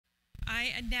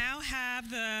I now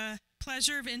have the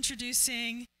pleasure of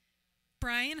introducing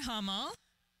Bryan Hummel.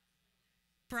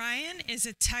 Bryan is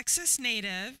a Texas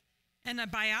native and a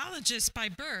biologist by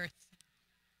birth.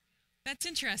 That's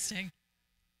interesting.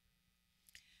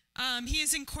 He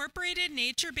has incorporated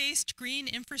nature-based green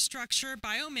infrastructure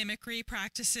biomimicry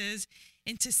practices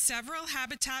into several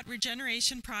habitat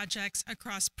regeneration projects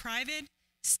across private,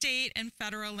 state, and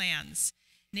federal lands.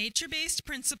 Nature-based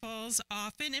principles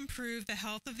often improve the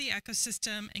health of the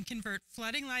ecosystem and convert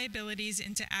flooding liabilities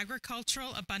into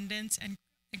agricultural abundance and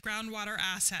groundwater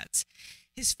assets.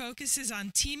 His focus is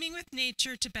on teaming with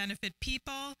nature to benefit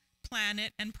people,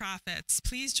 planet, and profits.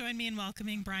 Please join me in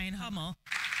welcoming Bryan Hummel.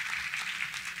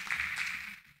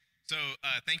 So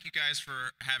thank you guys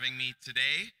for having me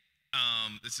today.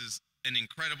 This is an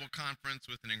incredible conference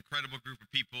with an incredible group of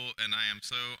people, and I am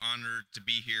so honored to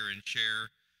be here and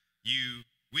share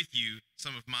with you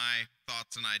some of my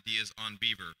thoughts and ideas on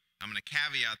beaver. I'm going to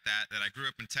caveat that I grew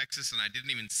up in Texas and I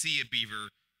didn't even see a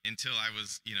beaver until I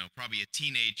was, probably a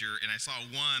teenager, and I saw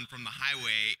one from the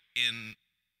highway in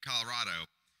Colorado.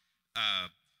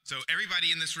 So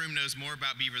everybody in this room knows more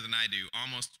about beaver than I do,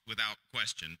 almost without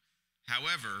question.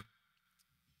 However,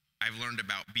 I've learned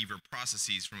about beaver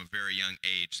processes from a very young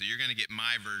age. So you're going to get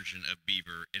my version of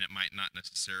beaver, and it might not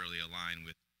necessarily align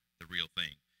with the real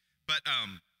thing. But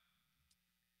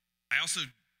I also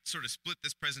sort of split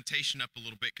this presentation up a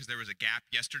little bit because there was a gap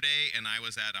yesterday, and I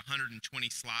was at 120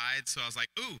 slides. So I was like,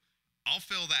 ooh, I'll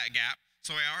fill that gap.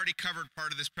 So I already covered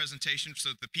part of this presentation. So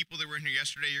the people that were in here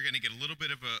yesterday, you're going to get a little bit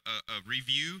of a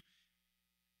review.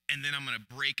 And then I'm going to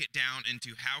break it down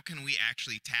into how can we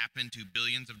actually tap into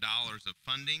billions of dollars of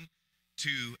funding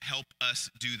to help us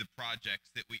do the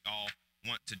projects that we all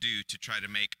want to do to try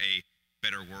to make a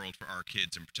better world for our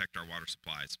kids and protect our water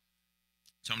supplies.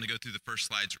 So I'm going to go through the first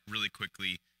slides really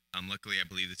quickly. Luckily, I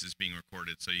believe this is being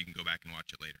recorded, so you can go back and watch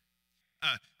it later.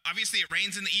 Obviously, it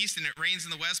rains in the east and it rains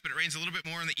in the west, but it rains a little bit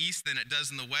more in the east than it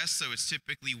does in the west, so it's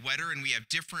typically wetter, and we have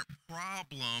different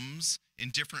problems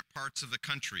in different parts of the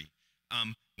country.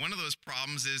 One of those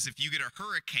problems is if you get a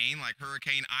hurricane, like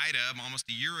Hurricane Ida almost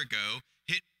a year ago,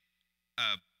 hit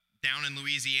down in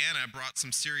Louisiana, brought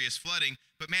some serious flooding,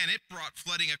 but man, it brought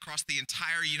flooding across the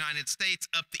entire United States,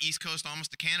 up the East Coast,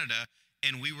 almost to Canada,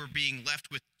 and we were being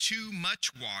left with too much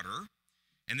water.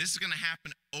 And this is going to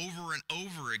happen over and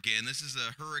over again. This is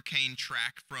a hurricane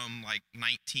track from like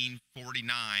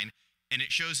 1949. And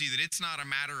it shows you that it's not a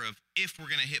matter of if we're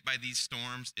going to hit by these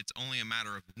storms, it's only a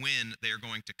matter of when they're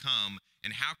going to come.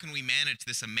 And how can we manage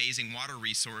this amazing water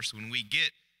resource when we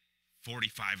get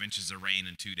 45 inches of rain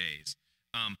in 2 days?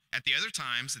 At the other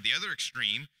times, at the other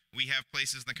extreme, we have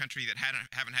places in the country that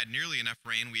haven't had nearly enough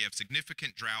rain. We have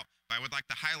significant drought. But I would like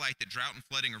to highlight that drought and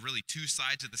flooding are really two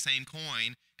sides of the same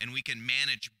coin, and we can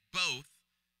manage both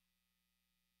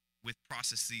with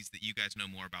processes that you guys know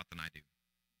more about than I do.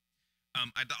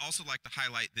 I'd also like to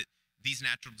highlight that these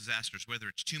natural disasters, whether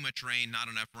it's too much rain, not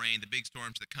enough rain, the big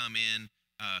storms that come in,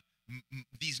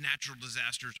 these natural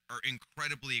disasters are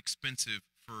incredibly expensive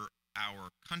for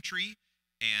our country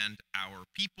and our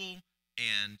people,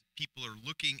 and people are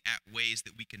looking at ways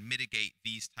that we can mitigate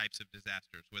these types of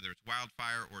disasters, whether it's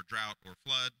wildfire or drought or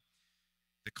flood.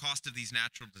 The cost of these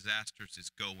natural disasters is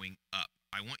going up.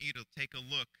 I want you to take a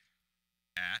look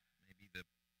at, maybe I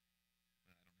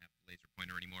don't have the laser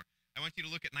pointer anymore. I want you to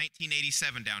look at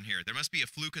 1987 down here. There must be a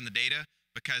fluke in the data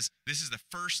because this is the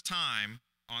first time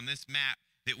on this map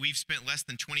that we've spent less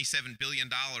than $27 billion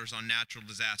on natural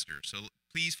disasters. So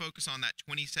please focus on that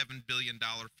 $27 billion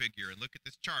figure and look at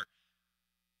this chart.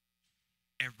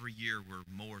 Every year we're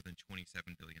more than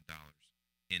 $27 billion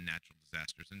in natural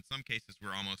disasters. In some cases,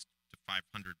 we're almost to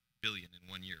 $500 billion in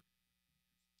 1 year.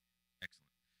 Excellent.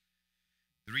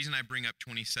 The reason I bring up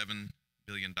 $27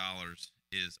 billion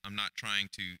is I'm not trying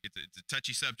to, it's a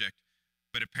touchy subject,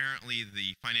 but apparently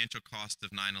the financial cost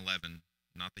of 9/11,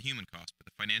 not the human cost, but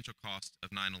the financial cost of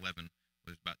 9/11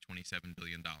 was about $27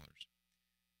 billion.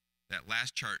 That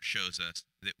last chart shows us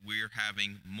that we're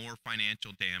having more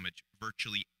financial damage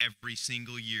virtually every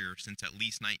single year since at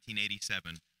least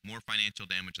 1987, more financial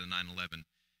damage than 9/11.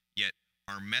 Yet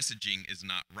our messaging is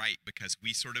not right because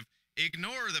we sort of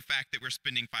ignore the fact that we're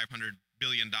spending $500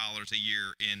 billion a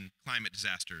year in climate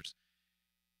disasters.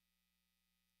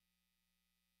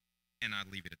 And I'll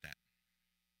leave it at that.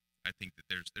 I think that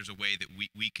there's a way that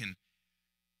we can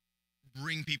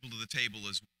bring people to the table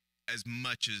as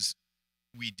much as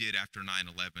we did after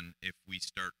 9/11 if we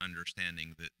start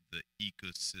understanding that the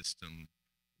ecosystem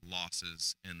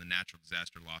losses and the natural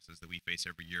disaster losses that we face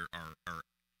every year are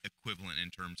equivalent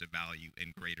in terms of value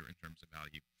and greater in terms of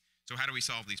value. So how do we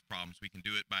solve these problems? We can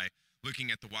do it by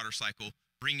looking at the water cycle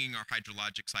bringing our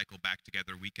hydrologic cycle back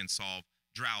together, we can solve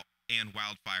drought and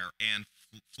wildfire and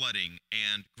flooding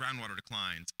and groundwater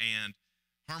declines and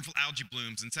harmful algae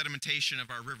blooms and sedimentation of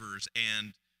our rivers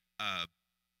and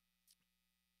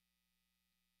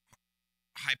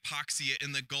hypoxia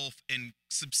in the Gulf and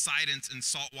subsidence and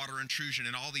saltwater intrusion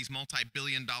and all these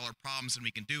multi-billion-dollar problems. And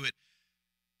we can do it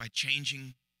by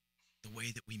changing the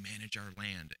way that we manage our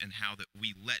land and how that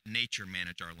we let nature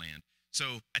manage our land.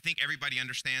 So I think everybody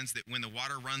understands that when the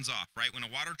water runs off, right? When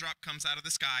a water drop comes out of the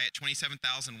sky at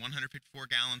 27,154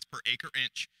 gallons per acre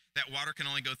inch, that water can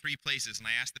only go 3 places. And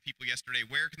I asked the people yesterday,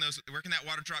 where can that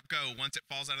water drop go once it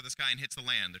falls out of the sky and hits the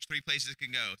land? There's 3 places it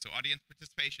can go. So audience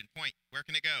participation, point, where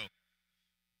can it go?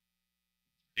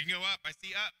 It can go up, I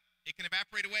see up. It can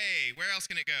evaporate away. Where else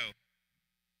can it go?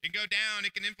 It can go down,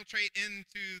 it can infiltrate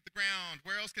into the ground.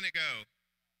 Where else can it go?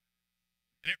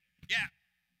 And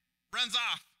runs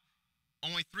off.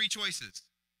 Only 3 choices.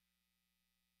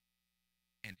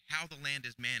 And how the land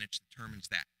is managed determines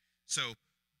that. So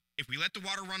if we let the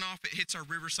water run off, it hits our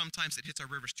rivers. Sometimes it hits our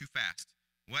rivers too fast.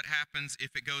 What happens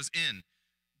if it goes in?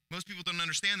 Most people don't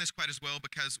understand this quite as well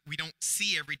because we don't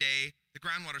see every day the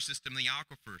groundwater system, the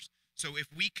aquifers. So if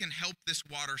we can help this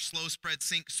water slow spread,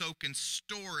 sink, soak, and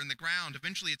store in the ground,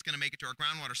 eventually it's going to make it to our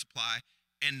groundwater supply.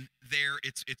 And there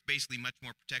it's basically much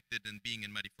more protected than being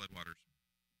in muddy floodwaters.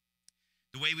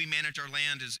 The way we manage our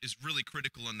land is really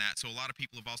critical in that. So a lot of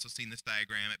people have also seen this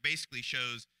diagram. It basically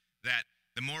shows that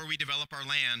the more we develop our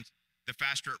land, the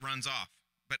faster it runs off.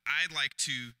 But I'd like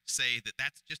to say that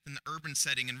that's just in the urban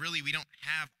setting, and really we don't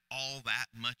have all that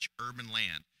much urban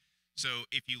land. So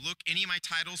if you look any of my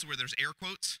titles where there's air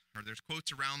quotes or there's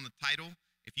quotes around the title,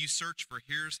 if you search for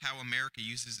 "Here's How America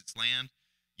Uses Its Land,"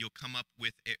 you'll come up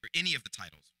with any of the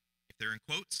titles. If they're in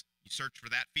quotes, you search for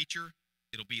that feature,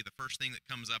 it'll be the first thing that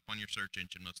comes up on your search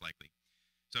engine most likely.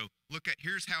 So look at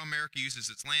 "Here's How America Uses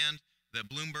Its Land." The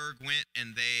Bloomberg went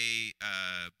and they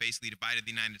basically divided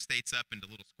the United States up into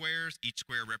little squares. Each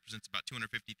square represents about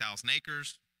 250,000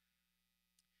 acres.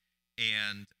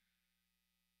 And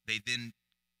they then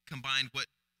combined what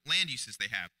land uses they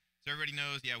have. So everybody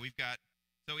knows,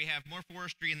 we have more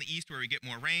forestry in the east where we get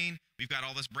more rain. We've got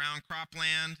all this brown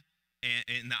cropland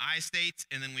in the I states,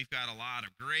 and then we've got a lot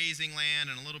of grazing land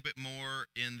and a little bit more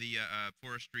in the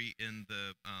forestry in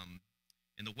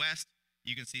the west.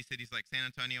 You can see cities like San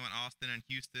Antonio and Austin and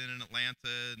Houston and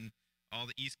Atlanta and all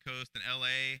the East Coast and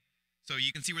LA. So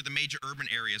you can see where the major urban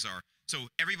areas are. So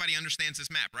everybody understands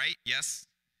this map, right? Yes?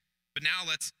 But now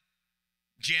let's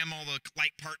jam all the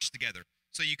like parts together.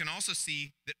 So you can also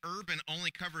see that urban only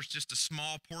covers just a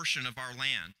small portion of our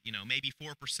land, maybe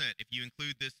 4%. If you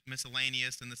include this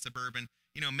miscellaneous and the suburban,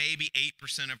 maybe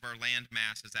 8% of our land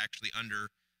mass is actually under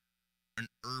an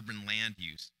urban land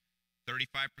use.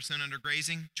 35% under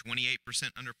grazing,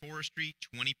 28% under forestry,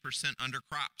 20% under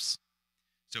crops.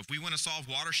 So if we want to solve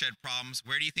watershed problems,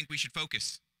 where do you think we should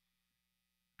focus?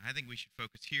 I think we should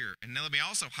focus here. And now let me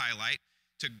also highlight,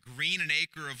 to green an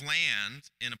acre of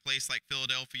land in a place like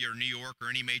Philadelphia or New York or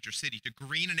any major city, to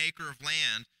green an acre of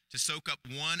land to soak up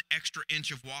 1 extra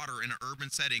inch of water in an urban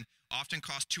setting often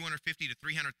costs $250,000 to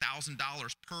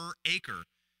 $300,000 per acre.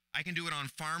 I can do it on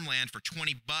farmland for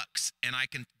 $20 and I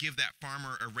can give that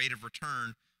farmer a rate of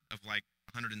return of like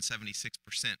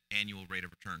 176% annual rate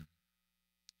of return.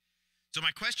 So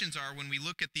my questions are, when we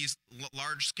look at these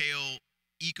large scale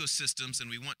ecosystems and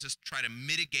we want to try to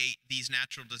mitigate these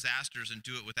natural disasters and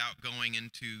do it without going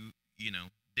into,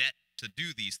 debt to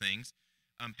do these things,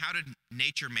 how did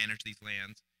nature manage these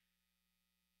lands?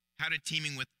 How did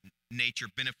teaming with nature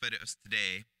benefit us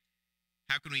today?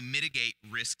 How can we mitigate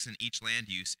risks in each land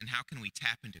use, and how can we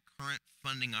tap into current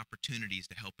funding opportunities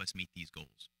to help us meet these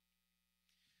goals?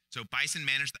 So bison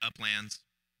manage the uplands.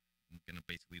 I'm going to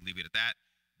basically leave it at that.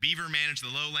 Beaver manage the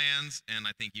lowlands, and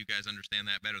I think you guys understand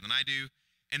that better than I do.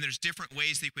 And there's different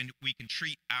ways that we can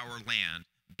treat our land.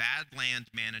 Bad land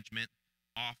management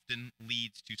often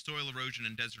leads to soil erosion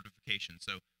and desertification.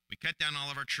 So we cut down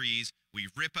all of our trees, we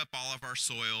rip up all of our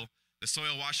soil, the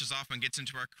soil washes off and gets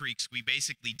into our creeks. We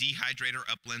basically dehydrate our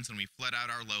uplands and we flood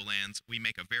out our lowlands. We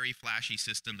make a very flashy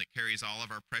system that carries all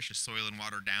of our precious soil and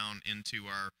water down into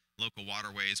our local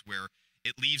waterways, where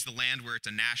it leaves the land where it's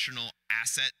a national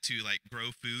asset to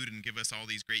grow food and give us all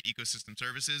these great ecosystem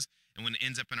services. And when it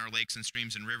ends up in our lakes and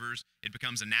streams and rivers, it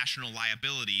becomes a national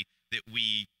liability that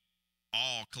we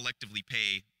all collectively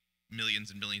pay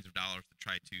millions and millions of dollars to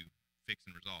try to fix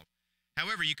and resolve.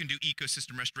 However, you can do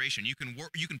ecosystem restoration. You can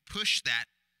push that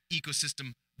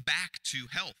ecosystem back to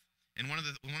health. And one of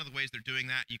the ways they're doing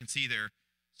that, you can see they're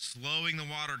slowing the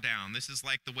water down. This is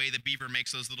like the way the beaver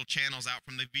makes those little channels out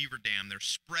from the beaver dam. They're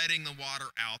spreading the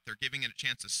water out. They're giving it a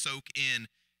chance to soak in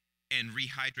and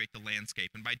rehydrate the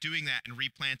landscape. And by doing that and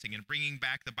replanting and bringing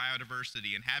back the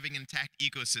biodiversity and having intact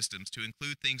ecosystems to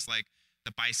include things like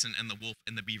the bison and the wolf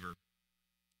and the beaver,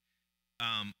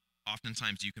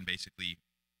 oftentimes you can basically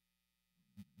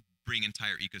bring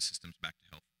entire ecosystems back to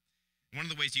health. One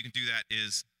of the ways you can do that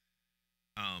is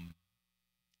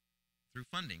through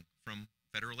funding from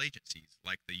federal agencies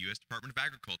like the U.S. Department of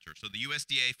Agriculture. So the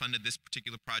USDA funded this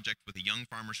particular project with a Young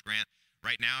Farmers Grant.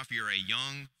 Right now, if you're a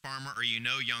young farmer or you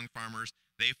know young farmers,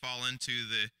 they fall into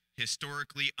the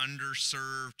historically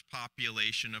underserved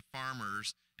population of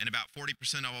farmers, and about 40%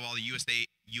 of all the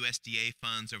USDA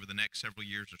funds over the next several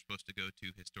years are supposed to go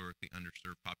to historically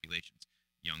underserved populations.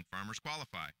 Young farmers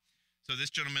qualify. So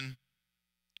this gentleman,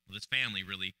 well, this family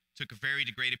really took a very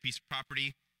degraded piece of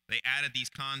property. They added these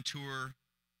contour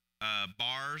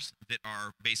bars that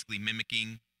are basically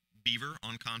mimicking beaver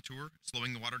on contour,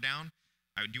 slowing the water down.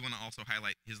 I do want to also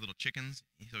highlight his little chickens.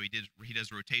 So he does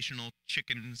rotational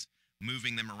chickens,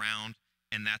 moving them around,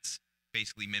 and that's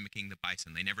basically mimicking the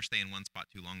bison. They never stay in one spot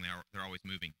too long. They're always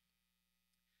moving.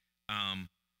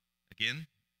 Again,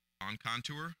 on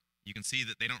contour, you can see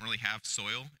that they don't really have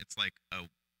soil. It's like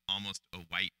almost a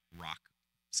white rock,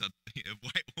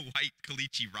 white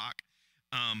caliche rock.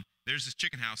 There's his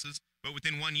chicken houses, but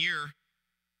within 1 year,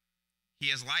 he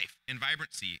has life and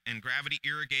vibrancy and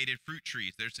gravity-irrigated fruit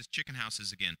trees. There's his chicken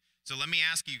houses again. So let me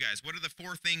ask you guys, what are the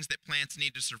 4 things that plants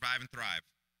need to survive and thrive?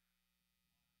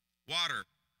 Water,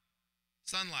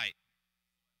 sunlight,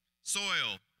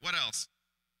 soil. What else?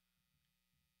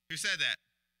 Who said that?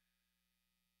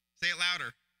 Say it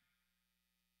louder.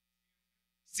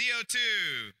 CO2.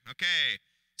 Okay.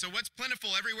 So what's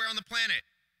plentiful everywhere on the planet?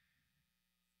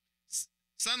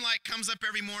 Sunlight comes up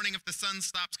every morning. If the sun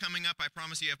stops coming up, I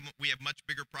promise you we have much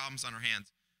bigger problems on our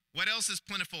hands. What else is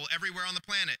plentiful everywhere on the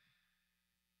planet?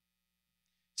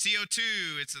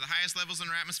 CO2. It's at the highest levels in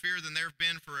our atmosphere than there have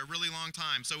been for a really long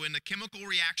time. So in the chemical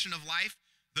reaction of life,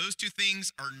 those 2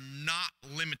 things are not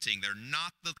limiting. They're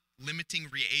not the limiting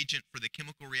reagent for the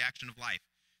chemical reaction of life.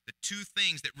 The 2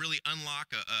 things that really unlock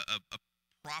a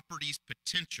property's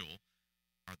potential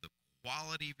are the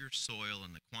quality of your soil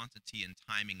and the quantity and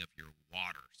timing of your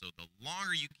water. So the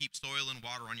longer you keep soil and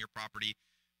water on your property,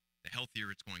 the healthier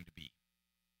it's going to be.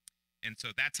 And so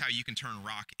that's how you can turn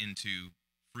rock into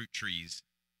fruit trees,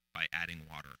 by adding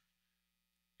water.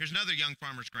 Here's another Young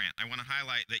Farmers Grant. I want to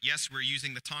highlight that, yes, we're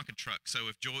using the Tonka truck. So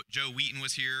if Joe Wheaton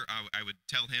was here, I would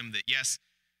tell him that, yes,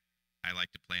 I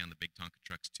like to play on the big Tonka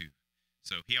trucks too.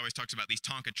 So he always talks about these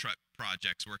Tonka truck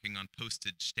projects, working on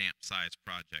postage stamp size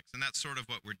projects. And that's sort of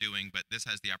what we're doing, but this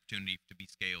has the opportunity to be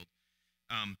scaled.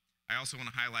 I also want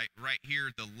to highlight right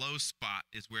here, the low spot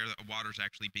is where the water is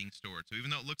actually being stored. So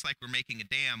even though it looks like we're making a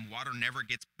dam, water never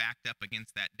gets backed up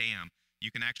against that dam. You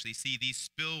can actually see these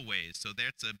spillways. So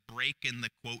that's a break in the,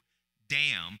 quote,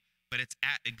 dam, but it's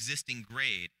at existing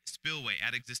grade. Spillway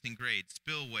at existing grade,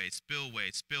 spillway,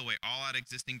 spillway, spillway, all at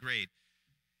existing grade.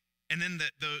 And then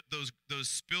those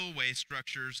spillway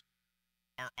structures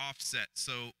are offset.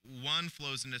 So one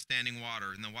flows into standing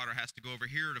water, and the water has to go over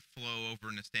here to flow over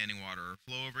into standing water, or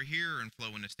flow over here and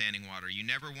flow into standing water. You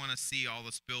never want to see all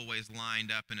the spillways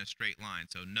lined up in a straight line.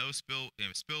 So no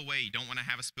spillway. You don't want to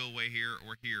have a spillway here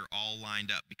or here all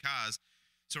lined up, because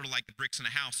sort of like the bricks in a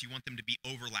house, you want them to be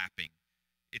overlapping.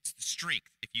 It's the strength.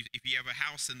 If you have a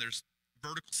house and there's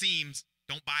vertical seams,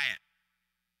 don't buy it.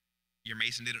 Your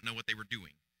mason didn't know what they were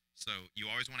doing. So you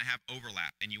always want to have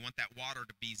overlap, and you want that water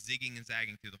to be zigging and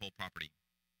zagging through the whole property.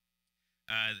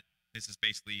 This is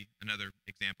basically another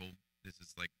example. This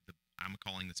is like I'm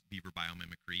calling this beaver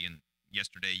biomimicry, and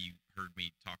yesterday you heard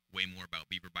me talk way more about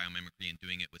beaver biomimicry and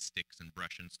doing it with sticks and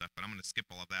brush and stuff, but I'm going to skip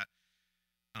all of that.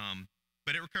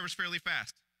 But it recovers fairly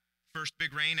fast. First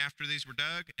big rain after these were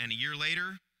dug, and a year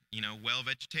later, well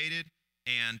vegetated,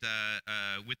 and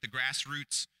with the grass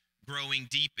roots growing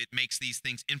deep, it makes these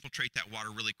things infiltrate that water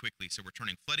really quickly. So we're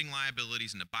turning flooding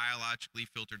liabilities into biologically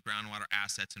filtered groundwater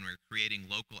assets, and we're creating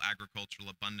local agricultural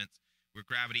abundance. We're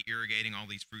gravity irrigating all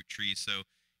these fruit trees. So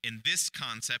in this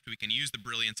concept, we can use the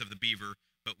brilliance of the beaver,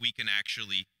 but we can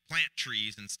actually plant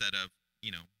trees instead of,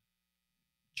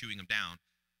 chewing them down.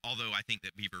 Although I think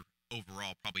that beaver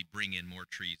overall probably bring in more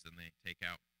trees than they take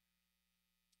out.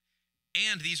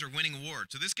 And these are winning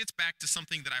awards. So this gets back to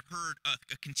something that I've heard,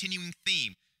 a continuing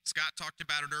theme. Scott talked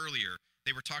about it earlier.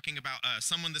 They were talking about,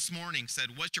 someone this morning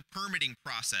said, what's your permitting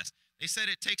process? They said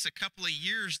it takes a couple of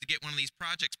years to get one of these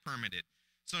projects permitted.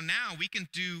 So now we can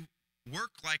do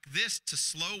work like this to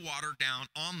slow water down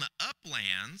on the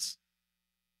uplands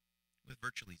with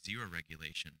virtually zero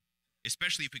regulation,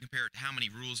 especially if we compare it to how many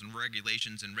rules and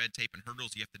regulations and red tape and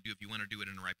hurdles you have to do if you want to do it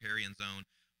in a riparian zone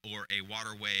or a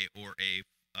waterway or a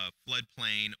a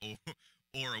floodplain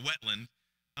or a wetland.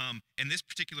 And this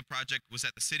particular project was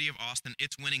at the city of Austin.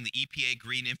 It's winning the EPA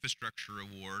Green Infrastructure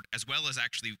Award, as well as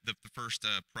actually the first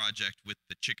project with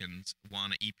the chickens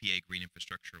won an EPA Green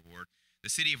Infrastructure Award. The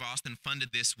city of Austin funded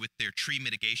this with their tree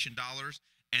mitigation dollars,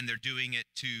 and they're doing it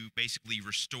to basically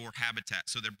restore habitat.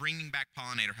 So they're bringing back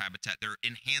pollinator habitat, they're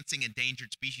enhancing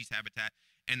endangered species habitat,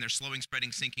 and they're slowing,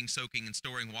 spreading, sinking, soaking, and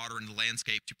storing water in the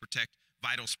landscape to protect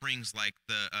vital springs like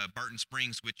the Barton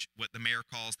Springs, which what the mayor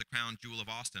calls the crown jewel of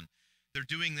Austin. They're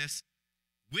doing this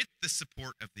with the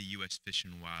support of the U.S. Fish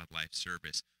and Wildlife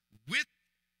Service, with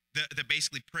the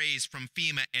basically praise from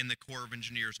FEMA and the Corps of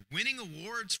Engineers, winning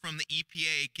awards from the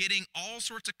EPA, getting all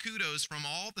sorts of kudos from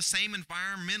all the same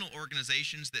environmental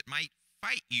organizations that might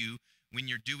fight you when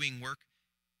you're doing work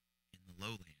in the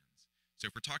lowlands. So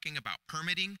if we're talking about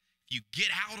permitting, if you get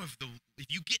out of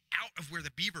where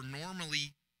the beaver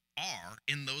normally are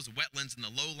in those wetlands and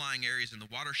the low-lying areas and the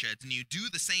watersheds, and you do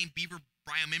the same beaver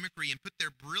biomimicry and put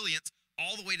their brilliance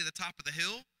all the way to the top of the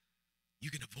hill, you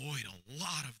can avoid a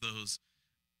lot of those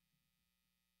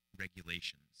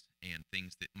regulations and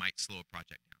things that might slow a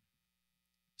project down.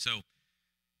 So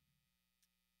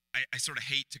I sort of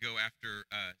hate to go after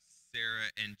Sarah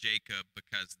and Jacob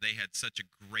because they had such a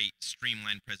great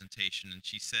streamlined presentation, and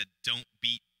she said don't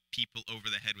beat people over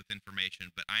the head with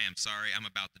information, but I am sorry, I'm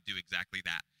about to do exactly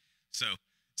that. So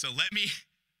let me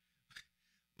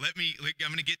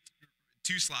I'm going to get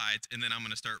 2 slides, and then I'm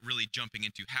going to start really jumping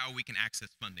into how we can access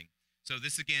funding. So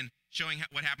this, again, showing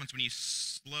what happens when you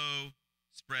slow,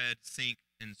 spread, sink,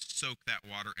 and soak that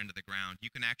water into the ground. You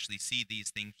can actually see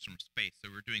these things from space. So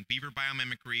we're doing beaver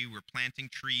biomimicry, we're planting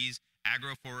trees,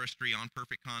 agroforestry on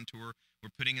perfect contour,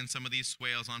 we're putting in some of these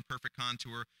swales on perfect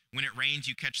contour. When it rains,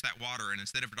 you catch that water, and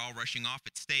instead of it all rushing off,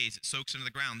 it stays, it soaks into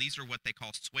the ground. These are what they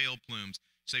call swale plumes.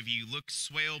 So if you look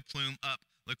swale plume up,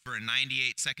 look for a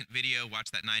 98-second video,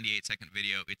 watch that 98-second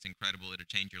video. It's incredible. It'll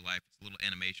change your life. It's a little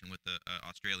animation with the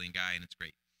Australian guy, and it's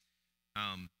great.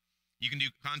 You can do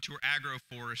contour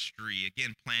agroforestry,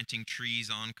 again, planting trees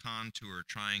on contour,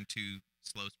 trying to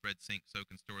slow, spread, sink, soak,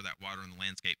 and store that water in the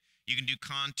landscape. You can do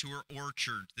contour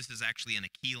orchards. This is actually in a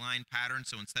key line pattern,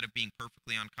 so instead of being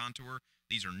perfectly on contour,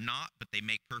 these are not, but they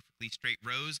make perfectly straight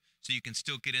rows, so you can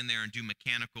still get in there and do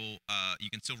mechanical, you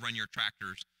can still run your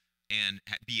tractors and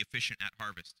be efficient at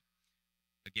harvest.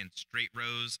 Again, straight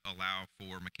rows allow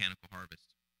for mechanical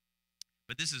harvest.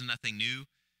 But this is nothing new.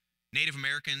 Native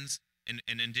Americans and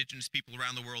indigenous people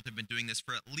around the world have been doing this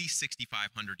for at least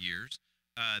 6,500 years.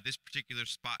 This particular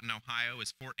spot in Ohio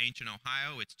is Fort Ancient,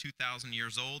 Ohio. It's 2,000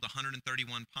 years old,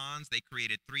 131 ponds. They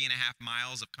created 3.5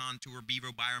 miles of contour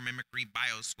beaver biomimicry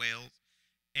bioswales.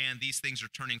 And these things are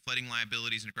turning flooding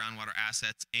liabilities into groundwater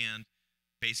assets and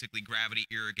basically gravity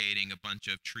irrigating a bunch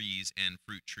of trees and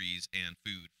fruit trees and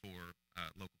food for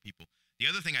local people. The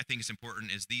other thing I think is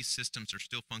important is these systems are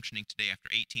still functioning today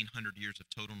after 1,800 years of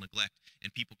total neglect,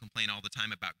 and people complain all the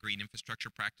time about green infrastructure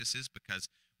practices because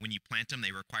when you plant them,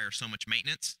 they require so much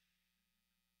maintenance.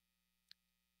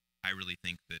 I really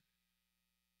think that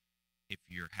if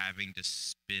you're having to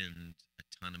spend a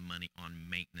ton of money on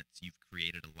maintenance, you've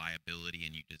created a liability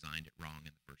and you designed it wrong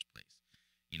in the first place.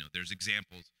 You know, there's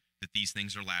examples that these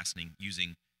things are lasting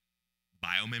using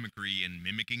biomimicry and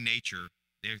mimicking nature.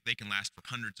 They can last for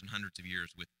hundreds and hundreds of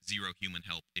years with zero human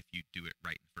help if you do it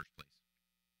right in the first place.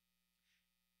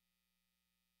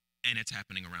 And it's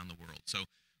happening around the world. So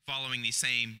following these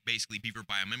same basically beaver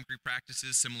biomimicry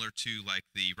practices, similar to like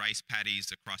the rice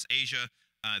paddies across Asia,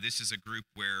 this is a group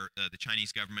where the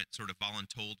Chinese government sort of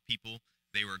voluntold people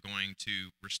they were going to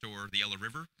restore the Yellow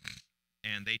River,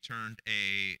 and they turned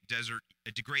a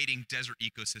degrading desert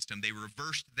ecosystem. They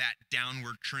reversed that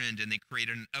downward trend, and they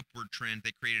created an upward trend.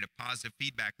 They created a positive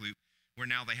feedback loop where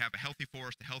now they have a healthy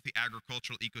forest, a healthy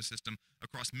agricultural ecosystem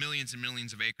across millions and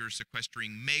millions of acres,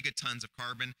 sequestering megatons of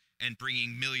carbon and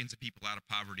bringing millions of people out of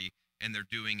poverty, and they're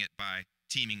doing it by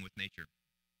teaming with nature.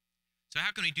 So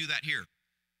how can we do that here?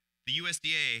 The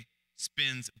USDA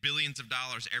spends billions of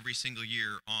dollars every single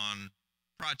year on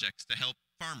projects to help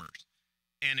farmers.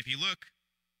 And if you look,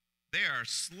 they are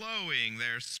slowing,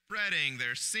 they're spreading,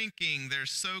 they're sinking, they're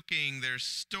soaking, they're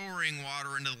storing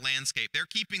water into the landscape. They're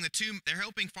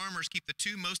helping farmers keep the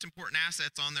 2 most important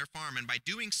assets on their farm. And by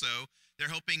doing so, they're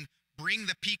helping bring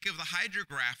the peak of the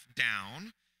hydrograph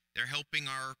down. They're helping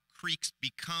our creeks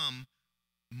become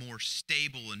more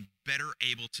stable and better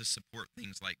able to support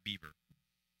things like beaver.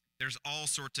 There's all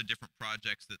sorts of different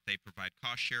projects that they provide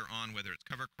cost share on, whether it's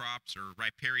cover crops or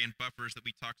riparian buffers that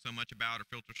we talk so much about, or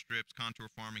filter strips, contour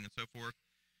farming, and so forth.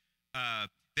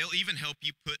 They'll even help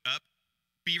you put up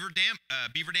beaver dam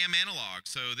analogs.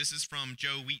 So this is from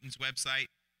Joe Wheaton's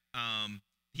website.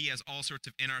 He has all sorts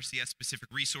of NRCS-specific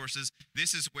resources.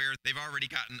 This is where they've already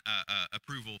gotten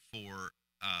approval for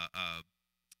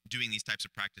doing these types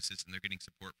of practices, and they're getting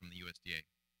support from the USDA.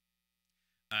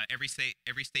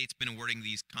 Every state's been awarding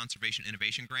these conservation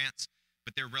innovation grants,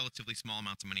 but they're relatively small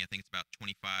amounts of money. I think it's about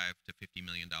 $25 to $50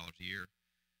 million a year.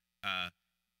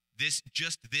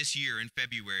 This year in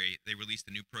February, they released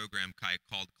a new program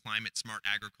called Climate Smart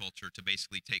Agriculture to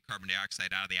basically take carbon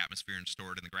dioxide out of the atmosphere and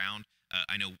store it in the ground.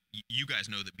 I know you guys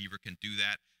know that Beaver can do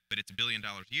that, but it's $1 billion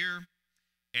a year.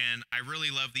 And I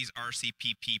really love these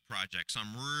RCPP projects. So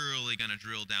I'm really going to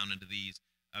drill down into these.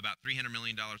 About $300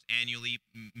 million annually.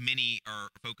 Many are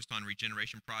focused on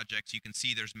regeneration projects. You can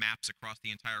see there's maps across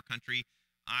the entire country.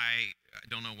 I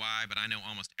don't know why, but I know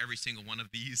almost every single one of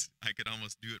these. I could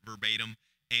almost do it verbatim.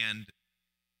 And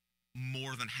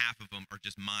more than half of them are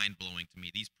just mind-blowing to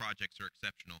me. These projects are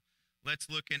exceptional. Let's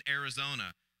look in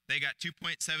Arizona. They got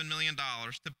 $2.7 million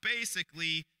to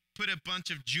basically put a bunch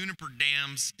of juniper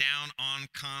dams down on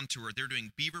contour. They're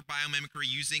doing beaver biomimicry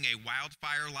using a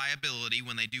wildfire liability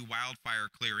when they do wildfire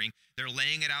clearing. They're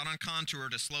laying it out on contour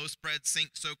to slow spread,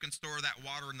 sink, soak, and store that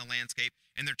water in the landscape,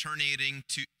 and they're turning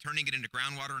it into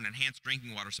groundwater and enhanced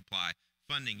drinking water supply.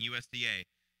 Funding, USDA.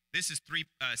 This is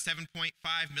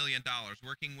 $7.5 million,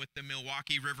 working with the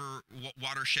Milwaukee River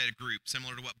Watershed Group,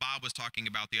 similar to what Bob was talking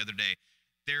about the other day.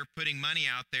 They're putting money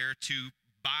out there to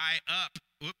buy up,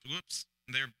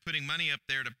 they're putting money up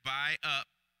there to buy up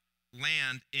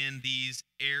land in these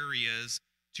areas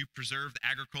to preserve the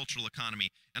agricultural economy.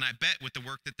 And I bet with the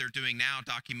work that they're doing now,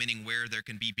 documenting where there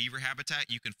can be beaver habitat,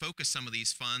 you can focus some of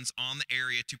these funds on the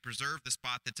area to preserve the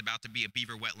spot that's about to be a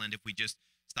beaver wetland if we just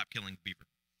stop killing beaver.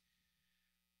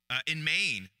 In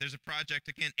Maine, there's a project,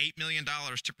 again, $8 million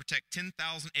to protect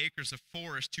 10,000 acres of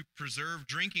forest to preserve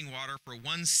drinking water for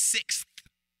 1/6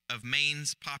 of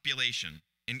Maine's population.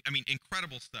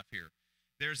 Incredible stuff here.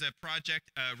 There's a project,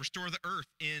 Restore the Earth,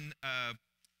 in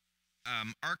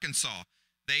Arkansas.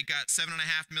 They got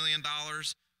 $7.5 million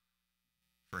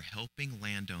for helping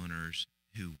landowners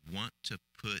who want to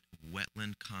put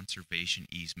wetland conservation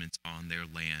easements on their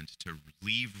land to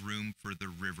leave room for the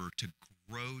river to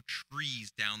grow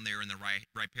trees down there in the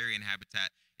riparian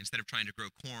habitat instead of trying to grow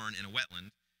corn in a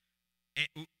wetland. And,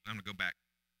 I'm going to go back.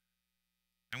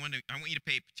 I want you to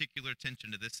pay particular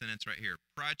attention to this sentence right here.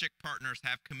 Project partners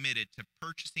have committed to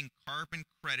purchasing carbon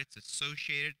credits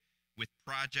associated with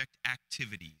project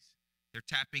activities. They're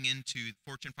tapping into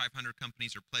Fortune 500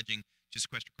 companies are pledging to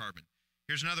sequester carbon.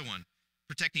 Here's another one.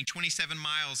 Protecting 27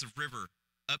 miles of river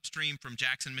upstream from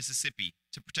Jackson, Mississippi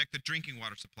to protect the drinking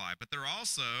water supply. But they're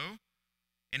also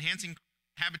enhancing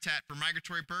habitat for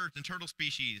migratory birds and turtle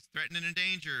species, threatened and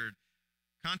endangered.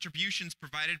 Contributions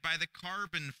provided by the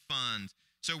Carbon Fund.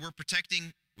 So we're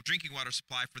protecting drinking water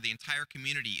supply for the entire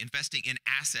community, investing in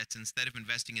assets instead of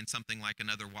investing in something like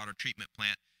another water treatment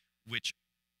plant, which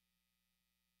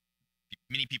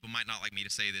many people might not like me to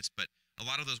say this, but a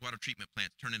lot of those water treatment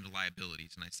plants turn into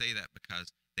liabilities. And I say that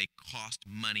because they cost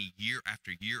money year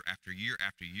after year after year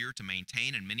after year to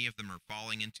maintain, and many of them are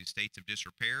falling into states of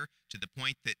disrepair to the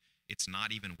point that it's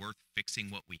not even worth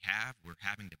fixing what we have. We're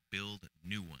having to build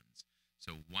new ones.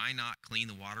 So why not clean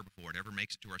the water before it ever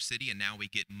makes it to our city? And now we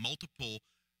get multiple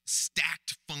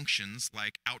stacked functions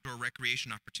like outdoor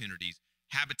recreation opportunities,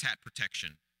 habitat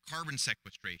protection, carbon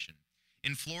sequestration.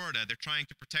 In Florida, they're trying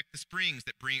to protect the springs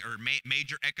that are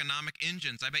major economic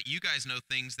engines. I bet you guys know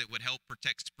things that would help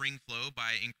protect spring flow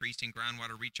by increasing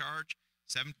groundwater recharge.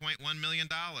 $7.1 million.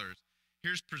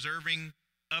 Here's preserving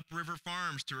upriver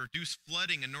farms to reduce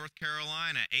flooding in North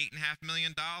Carolina. $8.5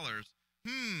 million.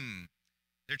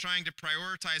 They're trying to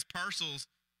prioritize parcels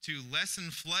to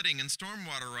lessen flooding and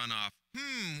stormwater runoff.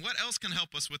 What else can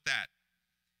help us with that?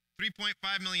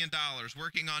 $3.5 million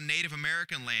working on Native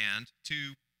American land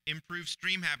to improve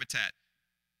stream habitat.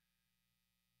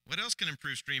 What else can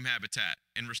improve stream habitat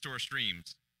and restore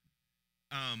streams?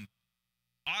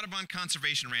 Audubon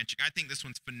Conservation Ranching. I think this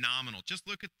one's phenomenal. Just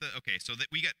look at so that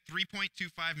we got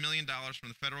 $3.25 million from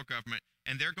the federal government,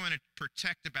 and they're going to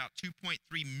protect about 2.3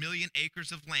 million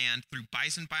acres of land through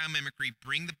bison biomimicry,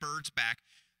 bring the birds back.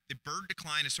 The bird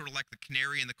decline is sort of like the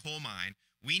canary in the coal mine.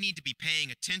 We need to be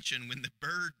paying attention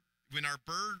when our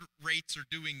bird rates are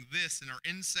doing this and our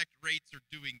insect rates are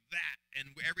doing that and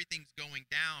everything's going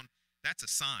down. That's a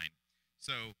sign.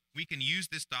 So we can use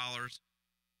this dollars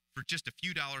for just a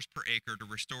few dollars per acre to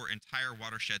restore entire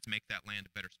watersheds, make that land a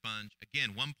better sponge.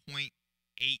 Again, $1.8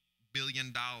 billion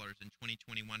in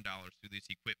 2021 through this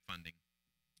EQIP funding.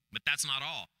 But that's not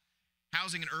all.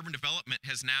 Housing and Urban Development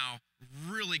has now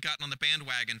really gotten on the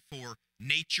bandwagon for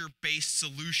nature-based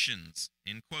solutions,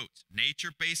 in quotes,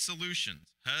 nature-based solutions.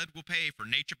 HUD will pay for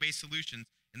nature-based solutions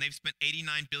and they've spent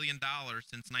 $89 billion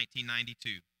since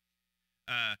 1992.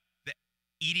 The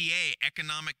EDA,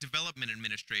 Economic Development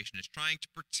Administration, is trying to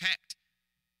protect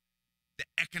the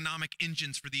economic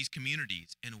engines for these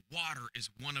communities, and water is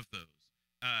one of those.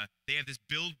 They have this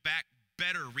Build Back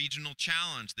Better regional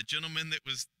challenge. The gentleman that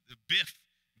was Biff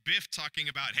talking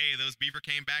about, hey, those Beaver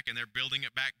came back and they're building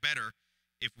it back better.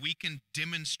 If we can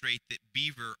demonstrate that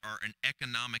Beaver are an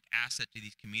economic asset to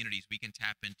these communities, we can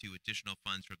tap into additional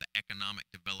funds for the Economic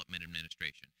Development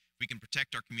Administration. If we can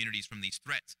protect our communities from these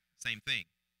threats, same thing.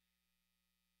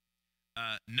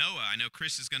 NOAA, I know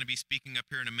Chris is going to be speaking up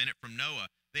here in a minute from NOAA.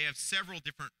 They have several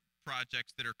different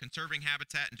projects that are conserving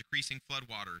habitat and decreasing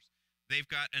floodwaters. They've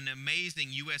got an amazing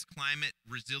U.S. climate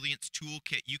resilience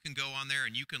toolkit. You can go on there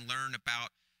and you can learn about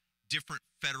different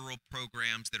federal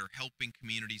programs that are helping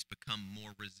communities become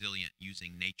more resilient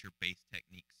using nature-based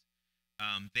techniques.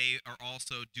 They are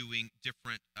also doing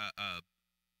different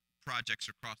projects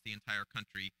across the entire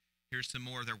country. Here's some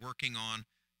more they're working on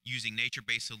using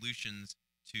nature-based solutions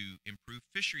to improve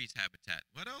fisheries habitat.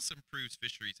 What else improves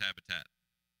fisheries habitat?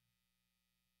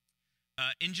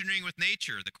 Engineering with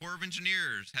Nature. The Corps of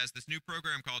Engineers has this new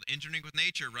program called Engineering with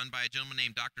Nature, run by a gentleman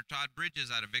named Dr. Todd Bridges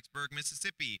out of Vicksburg,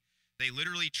 Mississippi. They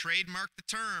literally trademarked the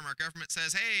term. Our government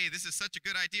says, hey, this is such a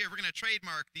good idea. We're going to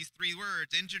trademark these 3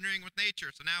 words, engineering with nature.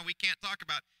 So now we can't talk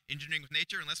about engineering with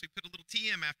nature unless we put a little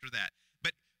TM after that.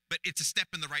 But it's a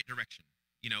step in the right direction,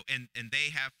 you know, and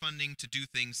they have funding to do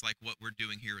things like what we're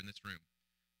doing here in this room.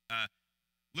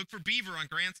 Look for Beaver on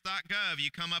grants.gov.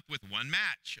 You come up with 1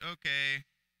 match. Okay,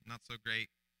 not so great.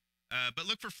 But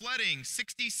look for flooding,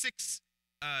 66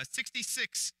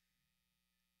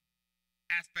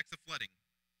 aspects of flooding.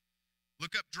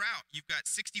 Look up drought. You've got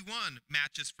 61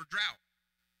 matches for drought.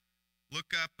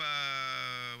 Look up,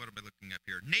 what am I looking up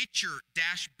here?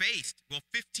 Nature-based. Well,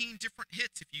 15 different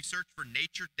hits if you search for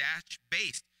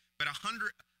nature-based, but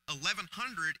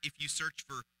 1,100 if you search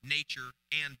for nature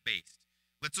and based.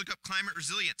 Let's look up climate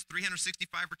resilience.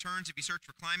 365 returns if you search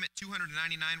for climate,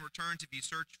 299 returns if you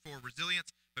search for resilience,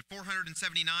 but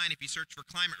 479 if you search for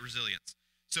climate resilience.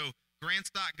 So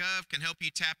grants.gov can help you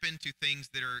tap into things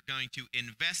that are going to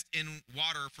invest in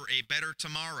water for a better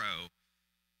tomorrow.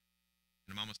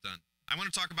 And I'm almost done. I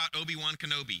want to talk about Obi-Wan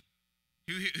Kenobi.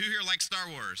 Who here likes Star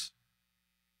Wars?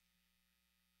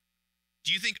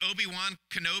 Do you think Obi-Wan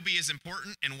Kenobi is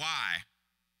important, and why?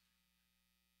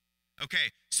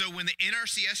 Okay, so when the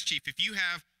NRCS chief, if you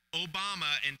have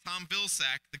Obama and Tom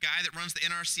Vilsack, the guy that runs the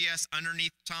NRCS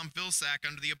underneath Tom Vilsack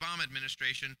under the Obama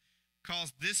administration,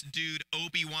 calls this dude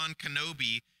Obi-Wan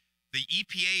Kenobi, the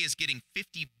EPA is getting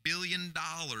 $50 billion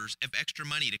of extra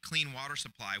money to clean water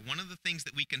supply. One of the things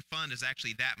that we can fund is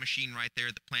actually that machine right there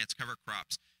that plants cover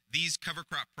crops. These cover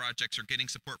crop projects are getting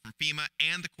support from FEMA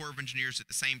and the Corps of Engineers at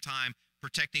the same time,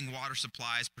 protecting water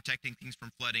supplies, protecting things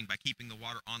from flooding by keeping the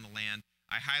water on the land.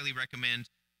 I highly recommend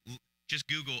just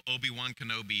Google Obi-Wan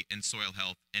Kenobi and soil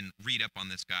health and read up on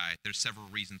this guy. There's several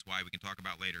reasons why we can talk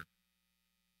about later.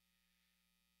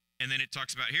 And then it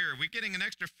talks about here, we're getting an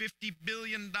extra $50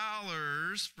 billion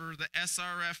for the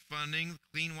SRF funding,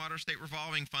 Clean Water State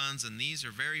Revolving Funds, and these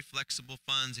are very flexible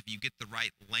funds if you get the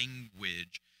right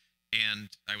language. And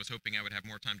I was hoping I would have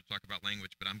more time to talk about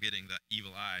language, but I'm getting the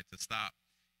evil eye to stop.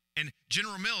 And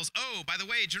General Mills, oh, by the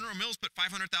way, General Mills put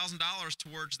 $500,000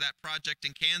 towards that project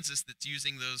in Kansas that's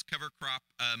using those cover crop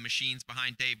machines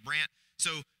behind Dave Brandt.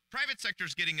 So private sector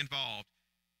is getting involved.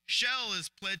 Shell is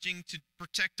pledging to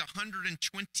protect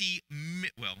 120,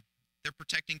 well, they're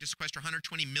protecting to sequester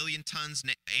 120 million tons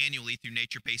annually through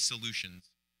nature-based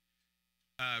solutions.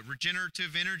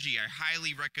 Regenerative energy, I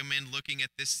highly recommend looking at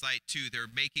this site too. They're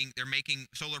making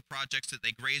solar projects that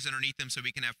they graze underneath them so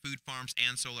we can have food farms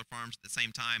and solar farms at the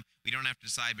same time. We don't have to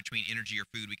decide between energy or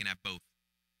food. We can have both.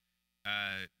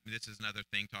 This is another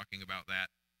thing talking about that.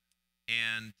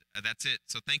 And that's it.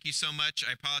 So thank you so much.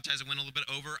 I apologize I went a little bit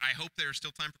over. I hope there's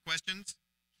still time for questions.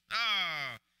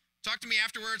 Talk to me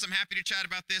afterwards. I'm happy to chat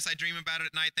about this. I dream about it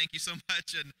at night. Thank you so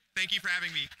much, and thank you for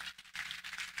having me.